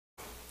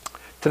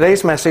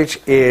Today's message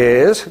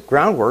is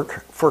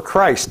Groundwork for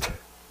Christ.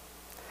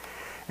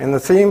 And the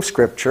theme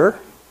scripture,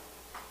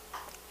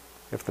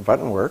 if the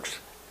button works,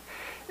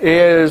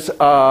 is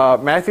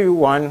Matthew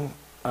 1,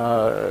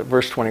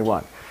 verse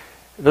 21.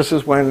 This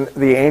is when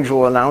the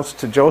angel announced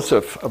to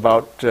Joseph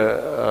about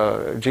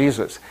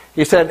Jesus.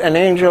 He said, an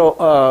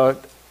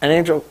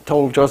angel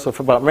told Joseph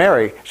about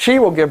Mary. She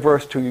will give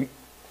birth to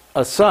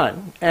a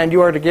son, and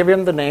you are to give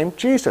him the name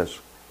Jesus,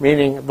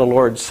 meaning the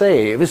Lord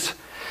saves,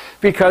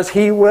 because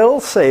he will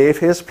save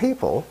his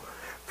people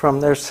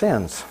from their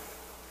sins.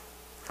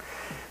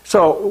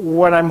 So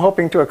what I'm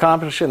hoping to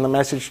accomplish in the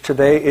message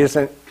today is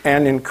an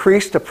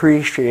increased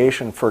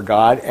appreciation for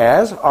God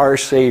as our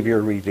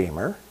Savior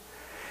Redeemer,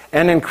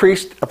 an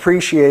increased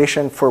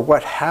appreciation for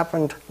what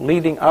happened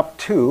leading up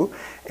to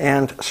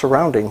and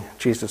surrounding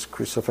Jesus'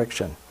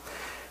 crucifixion.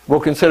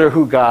 We'll consider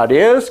who God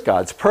is,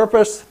 God's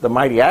purpose, the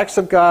mighty acts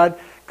of God,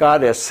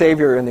 God as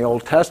Savior in the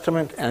Old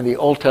Testament, and the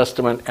Old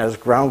Testament as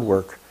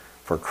groundwork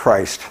for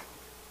Christ.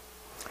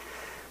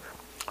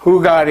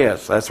 Who God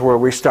is, that's where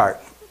we start.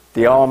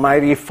 The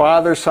Almighty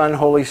Father, Son,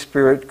 Holy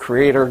Spirit,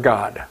 Creator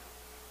God.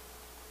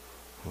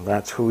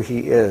 That's who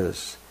He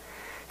is.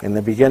 In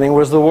the beginning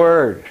was the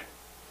Word.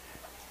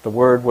 The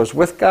Word was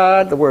with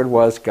God, the Word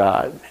was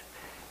God.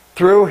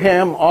 Through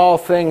Him all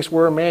things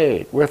were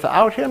made.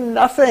 Without Him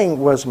nothing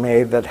was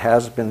made that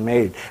has been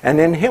made. And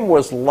in Him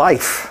was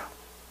life.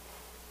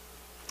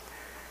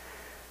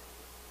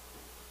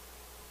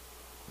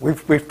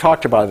 We've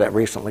talked about that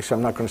recently, so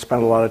I'm not going to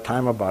spend a lot of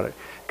time about it.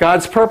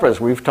 God's purpose,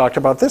 we've talked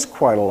about this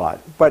quite a lot.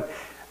 But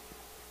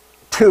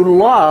to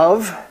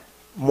love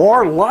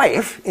more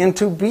life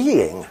into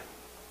being.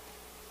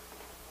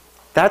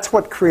 That's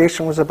what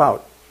creation was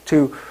about.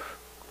 To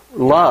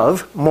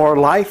love more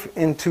life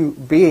into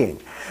being.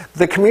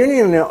 The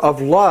communion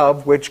of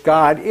love, which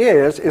God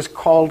is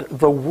called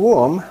the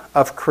womb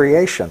of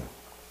creation.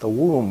 The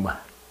womb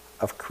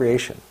of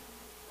creation.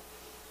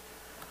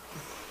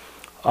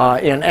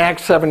 In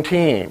Acts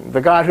 17,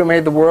 the God who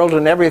made the world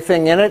and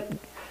everything in it,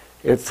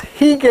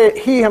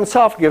 He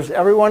Himself gives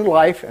everyone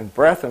life and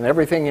breath and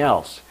everything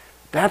else,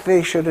 that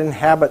they should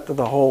inhabit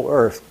the whole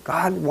earth.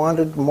 God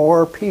wanted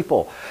more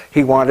people.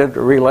 He wanted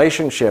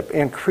relationship,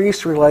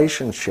 increased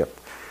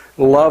relationship,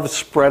 love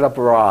spread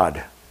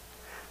abroad.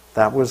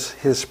 That was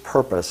His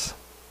purpose.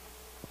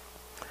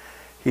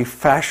 He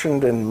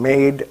fashioned and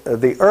made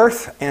the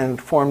earth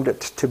and formed it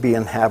to be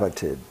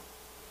inhabited.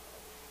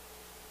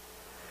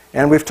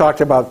 And we've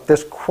talked about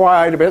this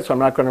quite a bit, so I'm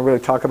not going to really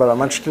talk about it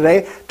much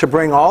today, to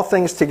bring all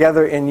things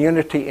together in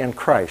unity in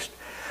Christ.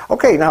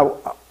 Okay, now,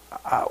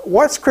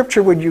 what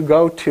scripture would you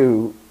go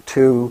to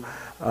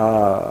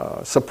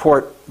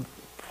support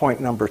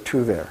point number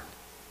 2 there?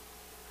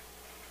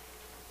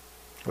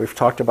 We've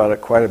talked about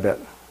it quite a bit.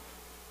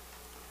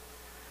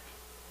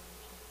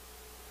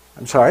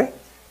 I'm sorry?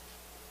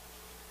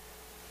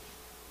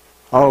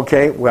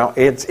 Okay, well,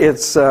 it's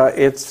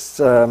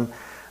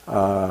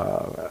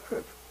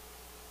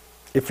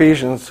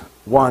Ephesians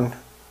 1,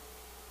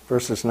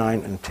 verses 9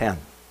 and 10.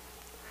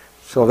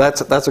 So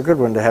that's a good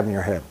one to have in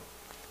your head.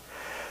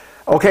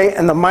 Okay,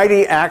 and the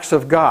mighty acts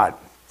of God.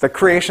 The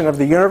creation of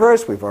the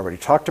universe, we've already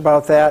talked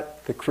about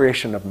that. The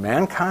creation of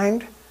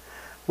mankind,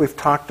 we've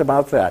talked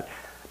about that.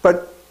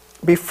 But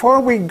before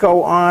we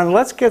go on,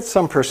 let's get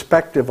some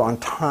perspective on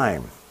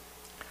time.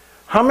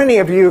 How many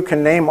of you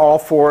can name all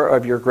 4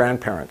 of your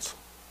grandparents?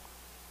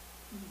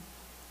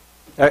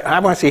 I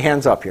want to see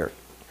hands up here.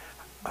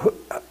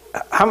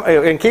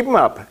 And keep them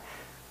up.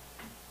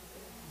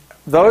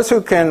 Those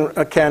who can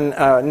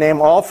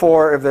name all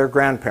 4 of their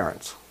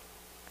grandparents.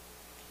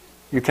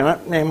 You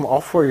cannot name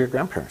all 4 of your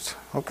grandparents.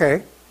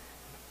 Okay.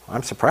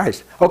 I'm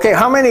surprised. Okay,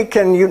 how many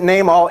can you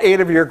name all 8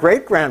 of your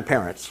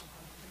great-grandparents?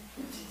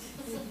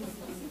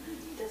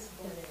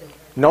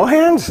 No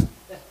hands?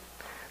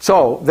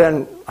 So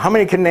then, how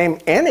many can name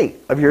any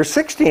of your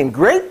 16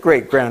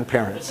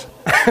 great-great-grandparents?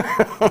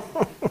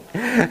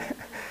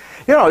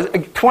 You know,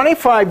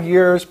 25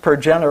 years per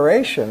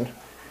generation,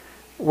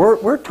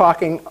 we're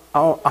talking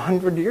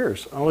 100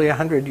 years, only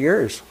 100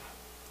 years.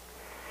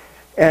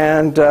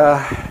 And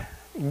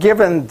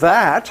given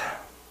that,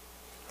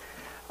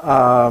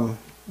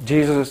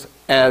 Jesus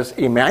as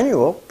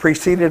Emmanuel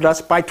preceded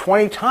us by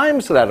 20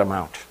 times that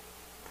amount.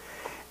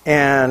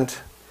 And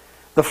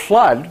the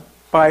flood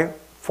by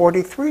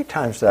 43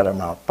 times that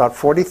amount. About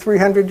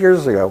 4,300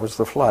 years ago was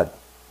the flood.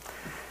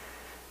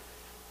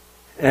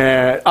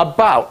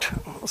 About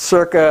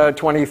circa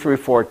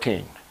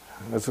 2314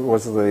 was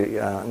the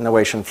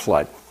Noachian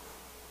flood.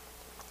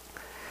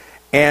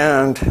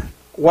 And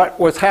what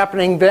was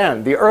happening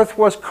then? The earth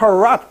was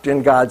corrupt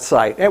in God's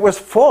sight. It was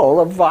full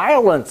of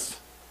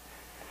violence.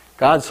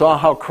 God saw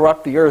how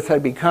corrupt the earth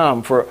had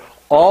become, for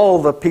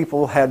all the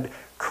people had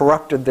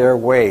corrupted their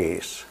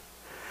ways.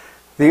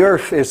 The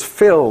earth is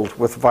filled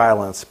with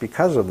violence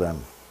because of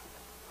them.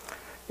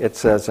 It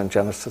says in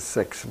Genesis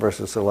 6,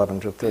 verses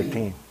 11 to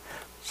 13.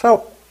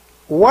 So,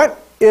 what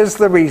is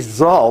the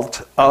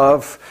result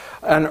of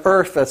an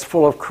earth that's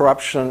full of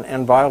corruption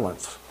and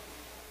violence?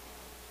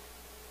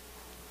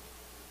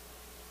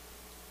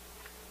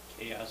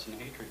 Chaos and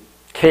hatred.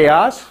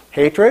 Chaos,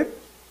 hatred.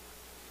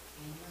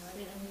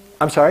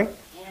 I'm sorry?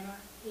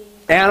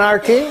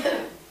 Anarchy.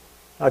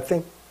 I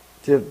think,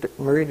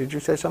 Marie, did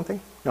you say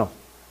something? No.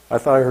 I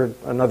thought I heard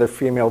another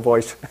female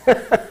voice.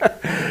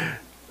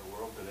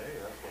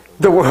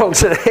 The world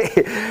today.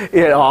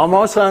 It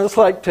almost sounds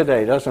like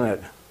today,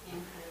 doesn't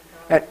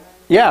it?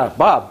 Yeah,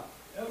 Bob.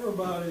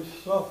 Everybody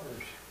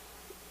suffers.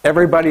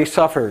 Everybody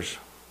suffers.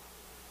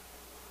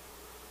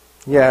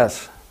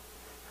 Yes.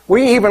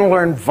 We even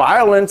learn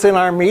violence in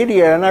our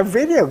media and our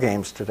video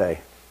games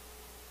today.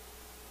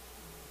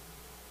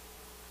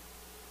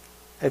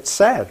 It's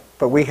sad,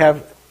 but we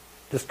have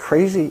this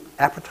crazy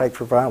appetite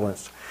for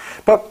violence.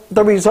 But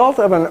the result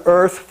of an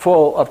earth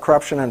full of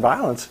corruption and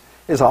violence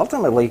is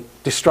ultimately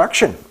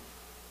destruction.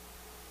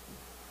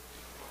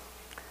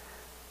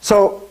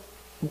 So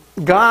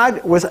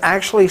God was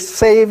actually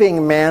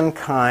saving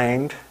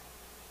mankind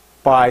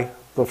by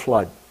the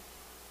flood,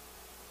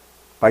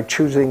 by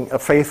choosing a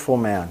faithful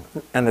man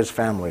and his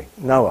family,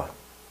 Noah,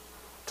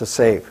 to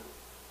save.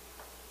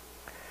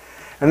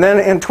 And then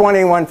in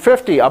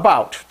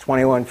about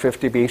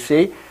 2150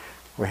 BC,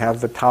 we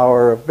have the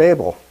Tower of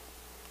Babel.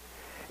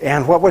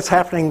 And what was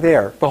happening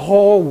there? The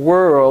whole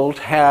world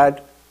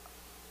had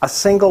a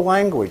single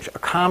language, a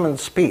common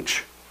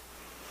speech.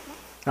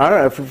 I don't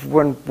know if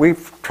when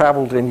we've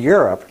traveled in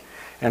Europe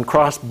and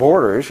crossed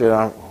borders,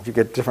 you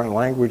get different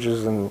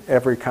languages in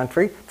every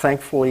country.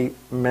 Thankfully,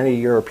 many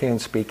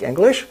Europeans speak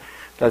English.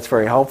 That's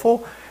very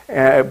helpful.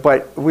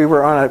 But we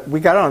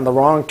got on the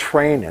wrong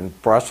train in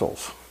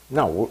Brussels. We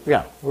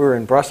were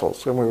in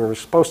Brussels, and we were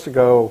supposed to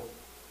go.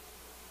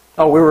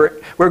 Oh, we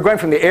were going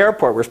from the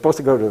airport. We were supposed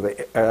to go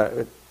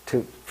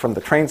from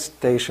the train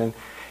station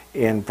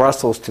in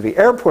Brussels to the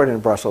airport in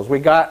Brussels. We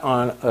got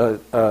on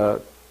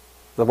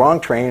the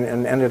wrong train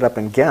and ended up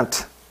in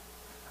Ghent,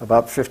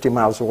 about 50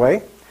 miles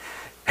away.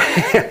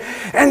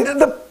 And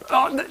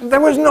there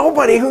was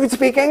nobody who could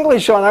speak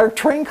English on our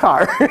train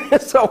car,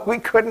 so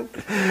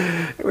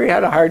we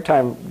had a hard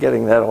time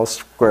getting that all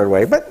squared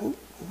away, but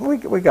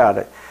we got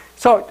it.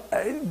 So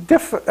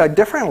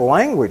different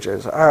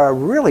languages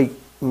really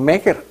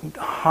make it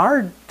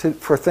hard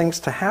for things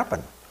to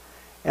happen.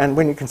 And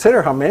when you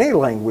consider how many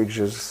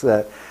languages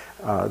that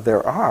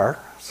there are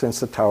since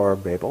the Tower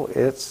of Babel,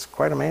 it's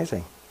quite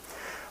amazing.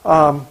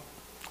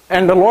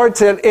 And the Lord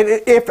said,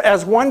 if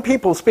as one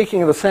people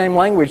speaking the same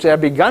language they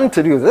have begun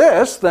to do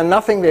this, then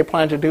nothing they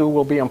plan to do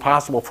will be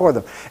impossible for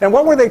them. And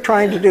what were they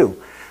trying to do?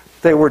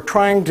 They were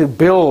trying to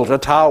build a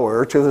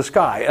tower to the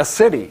sky, a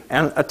city,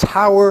 and a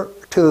tower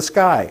to the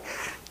sky.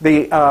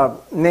 The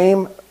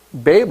name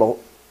Babel,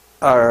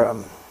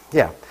 in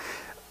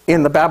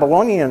the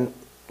Babylonian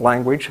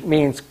language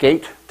means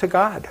gate to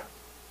God.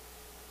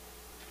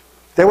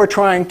 They were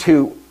trying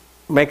to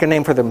make a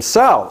name for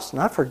themselves,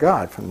 not for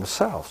God, for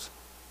themselves.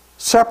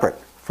 Separate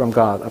from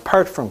God,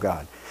 apart from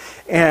God.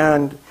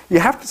 And you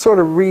have to sort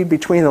of read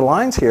between the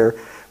lines here,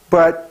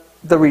 but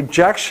the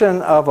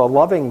rejection of a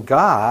loving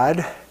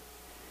God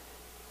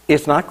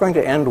is not going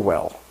to end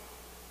well.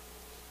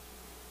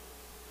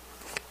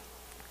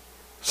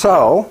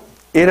 So,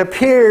 it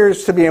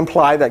appears to be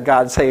implied that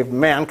God saved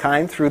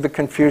mankind through the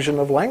confusion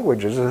of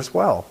languages as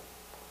well.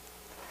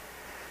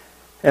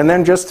 And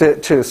then just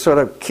to sort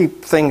of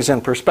keep things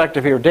in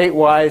perspective here,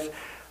 date-wise,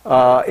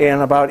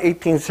 in about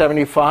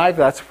 1875,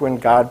 that's when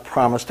God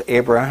promised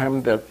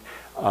Abraham that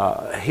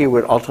he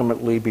would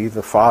ultimately be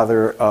the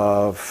father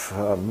of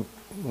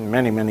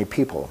many, many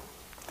people.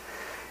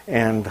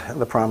 And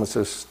the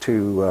promises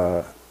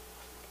to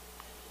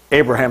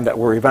Abraham that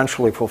were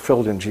eventually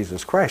fulfilled in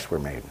Jesus Christ were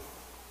made.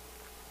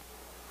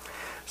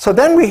 So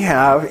then we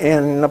have,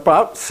 in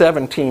about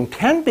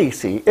 1710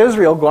 BC,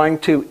 Israel going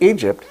to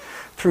Egypt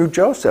through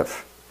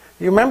Joseph.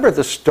 You remember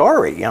the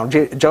story.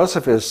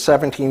 Joseph is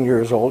 17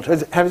 years old.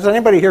 Has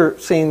anybody here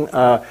seen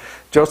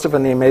Joseph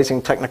and the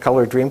Amazing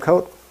Technicolor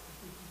Dreamcoat?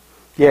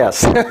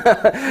 Yes,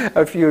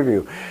 a few of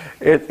you.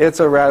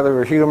 It's a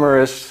rather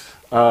humorous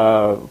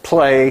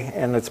play,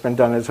 and it's been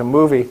done as a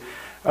movie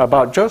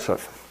about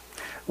Joseph.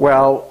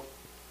 Well,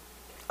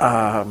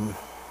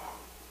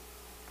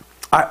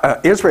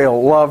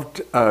 Israel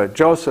loved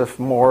Joseph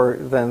more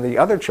than the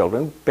other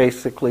children,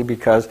 basically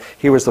because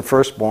he was the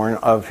firstborn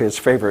of his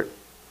favorite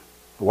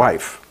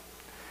wife.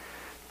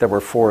 There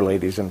were 4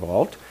 ladies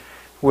involved,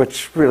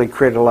 which really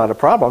created a lot of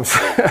problems.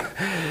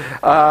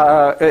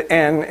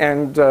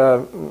 and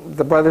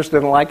the brothers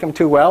didn't like him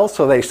too well,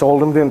 so they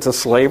sold him into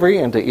slavery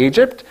into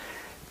Egypt.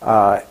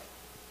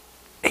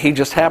 He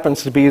just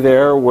happens to be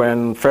there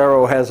when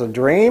Pharaoh has a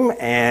dream,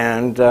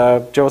 and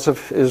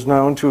Joseph is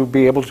known to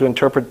be able to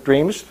interpret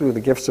dreams through the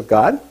gifts of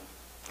God.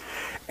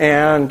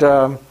 And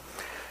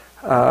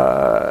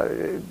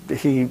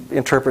he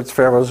interprets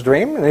Pharaoh's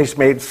dream, and he's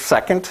made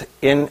second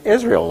in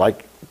Israel,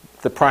 like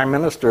the prime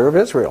minister of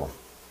Israel,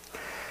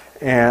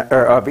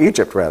 or of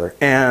Egypt rather.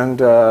 And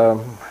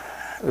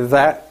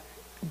that,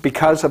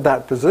 because of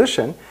that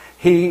position,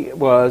 he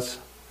was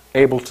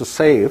able to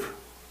save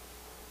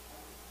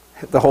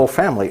the whole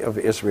family of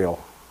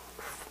Israel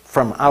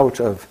from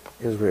out of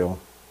Israel.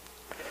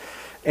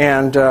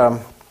 And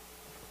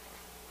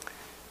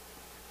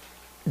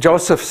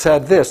Joseph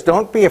said this,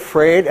 "Don't be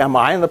afraid. Am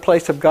I in the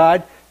place of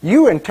God?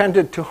 You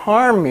intended to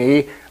harm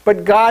me,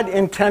 but God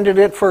intended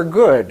it for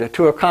good,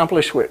 to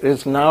accomplish what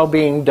is now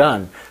being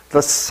done,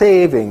 the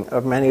saving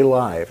of many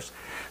lives."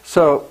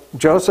 So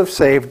God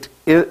saved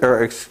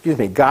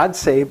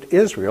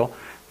Israel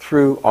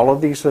through all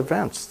of these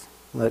events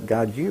that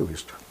God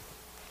used.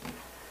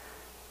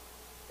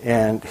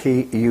 And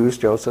he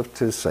used Joseph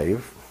to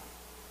save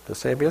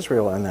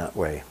Israel in that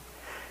way.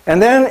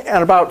 And then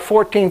at about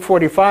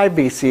 1445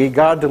 BC,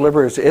 God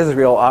delivers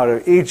Israel out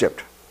of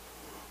Egypt.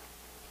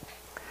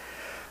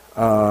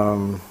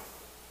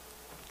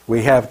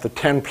 We have the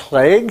 10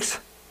 plagues.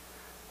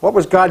 What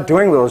was God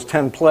doing with those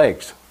 10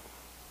 plagues?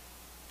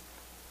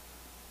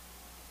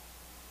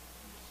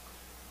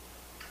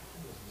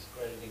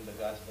 Discrediting the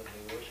gods that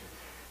they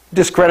worshiped.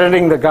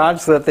 Discrediting the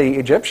gods that the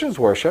Egyptians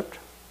worshipped.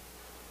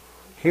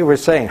 He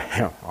was saying,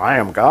 "I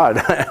am God,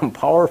 I am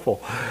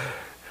powerful."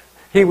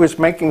 He was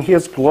making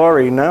his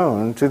glory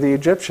known to the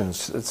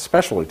Egyptians,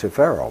 especially to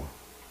Pharaoh.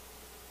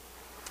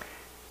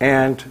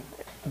 And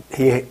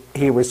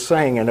he was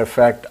saying, in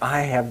effect,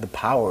 "I have the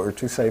power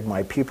to save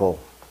my people."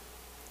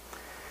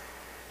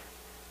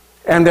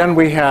 And then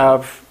we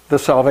have the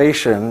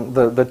salvation.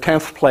 The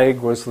 10th plague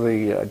was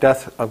the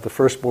death of the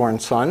firstborn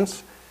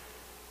sons.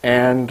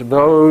 And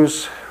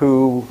those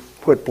who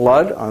put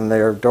blood on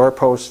their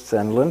doorposts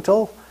and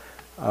lintel,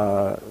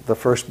 the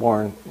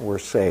firstborn were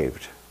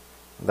saved.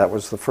 That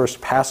was the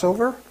first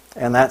Passover,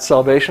 and that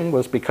salvation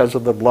was because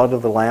of the blood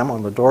of the Lamb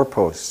on the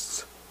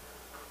doorposts.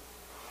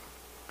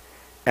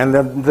 And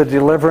then the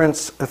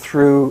deliverance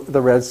through the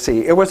Red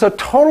Sea. It was a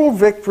total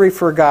victory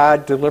for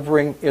God,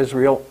 delivering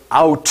Israel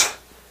out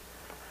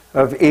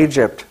of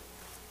Egypt.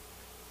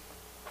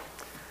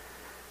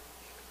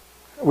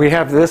 We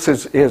have this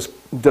is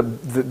the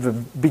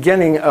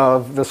beginning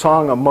of the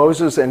song of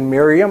Moses and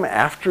Miriam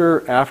after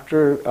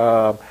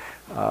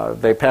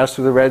they passed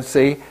through the Red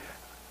Sea.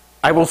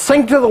 "I will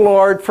sing to the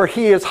Lord, for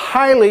he is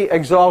highly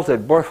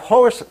exalted. Both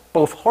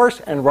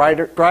horse and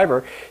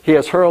driver he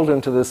has hurled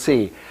into the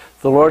sea.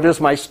 The Lord is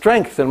my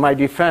strength and my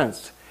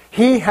defense.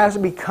 He has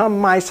become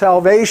my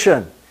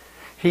salvation.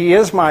 He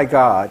is my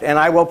God, and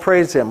I will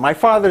praise him, my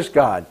Father's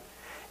God,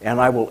 and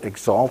I will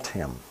exalt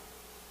him."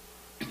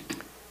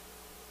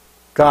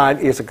 God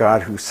is a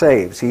God who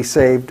saves. He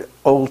saved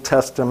Old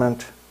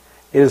Testament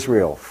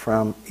Israel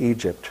from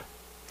Egypt.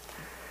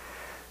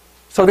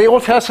 So the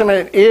Old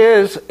Testament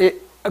is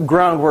a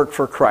groundwork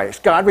for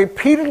Christ. God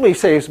repeatedly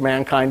saves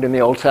mankind in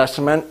the Old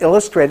Testament,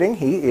 illustrating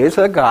he is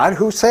a God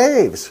who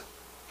saves.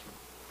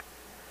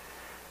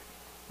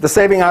 The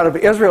saving out of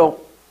Israel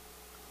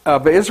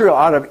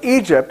out of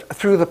Egypt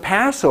through the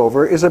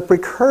Passover is a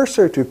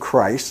precursor to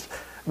Christ,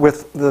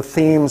 with the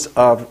themes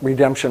of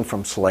redemption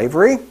from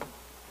slavery,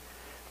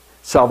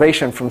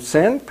 salvation from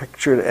sin,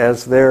 pictured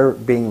as their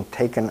being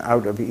taken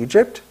out of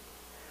Egypt,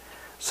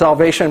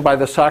 salvation by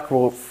the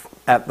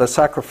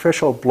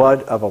sacrificial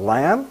blood of a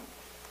lamb,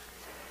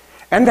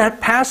 and that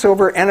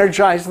Passover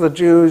energized the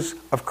Jews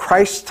of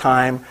Christ's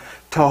time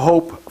to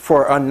hope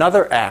for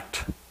another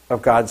act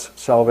of God's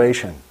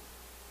salvation.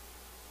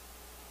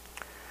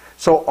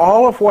 So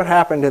all of what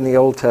happened in the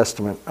Old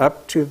Testament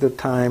up to the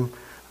time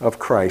of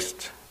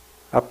Christ,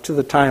 up to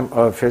the time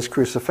of his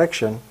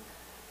crucifixion,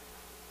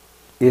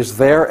 is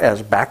there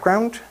as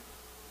background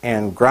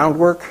and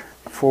groundwork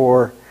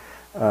for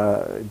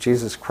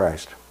Jesus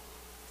Christ.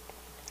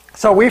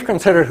 So we've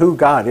considered who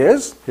God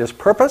is, his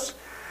purpose,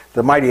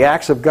 the mighty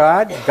acts of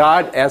God,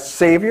 God as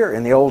Savior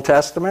in the Old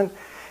Testament,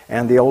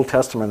 and the Old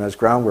Testament as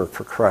groundwork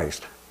for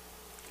Christ.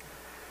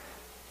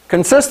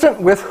 Consistent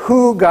with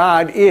who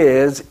God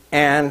is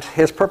and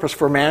his purpose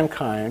for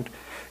mankind,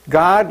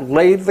 God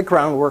laid the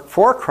groundwork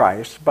for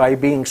Christ by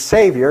being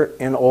Savior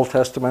in Old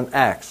Testament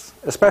acts,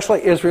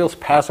 especially Israel's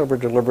Passover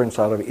deliverance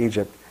out of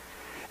Egypt.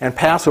 And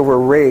Passover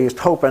raised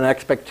hope and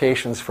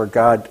expectations for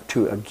God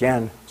to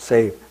again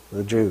save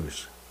the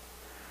Jews.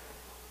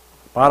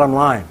 Bottom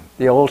line,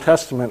 the Old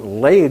Testament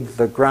laid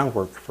the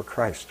groundwork for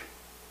Christ.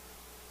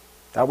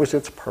 That was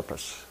its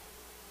purpose.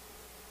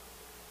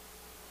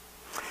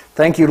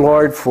 Thank you,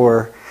 Lord,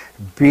 for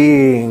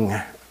being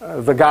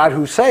the God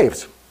who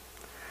saves,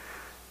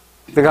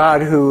 the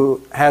God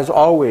who has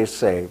always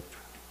saved,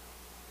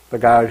 the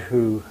God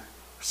who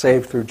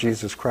saved through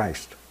Jesus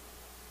Christ,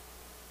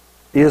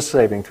 is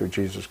saving through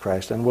Jesus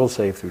Christ, and will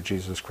save through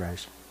Jesus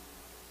Christ.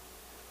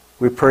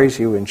 We praise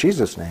you in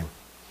Jesus' name.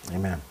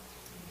 Amen.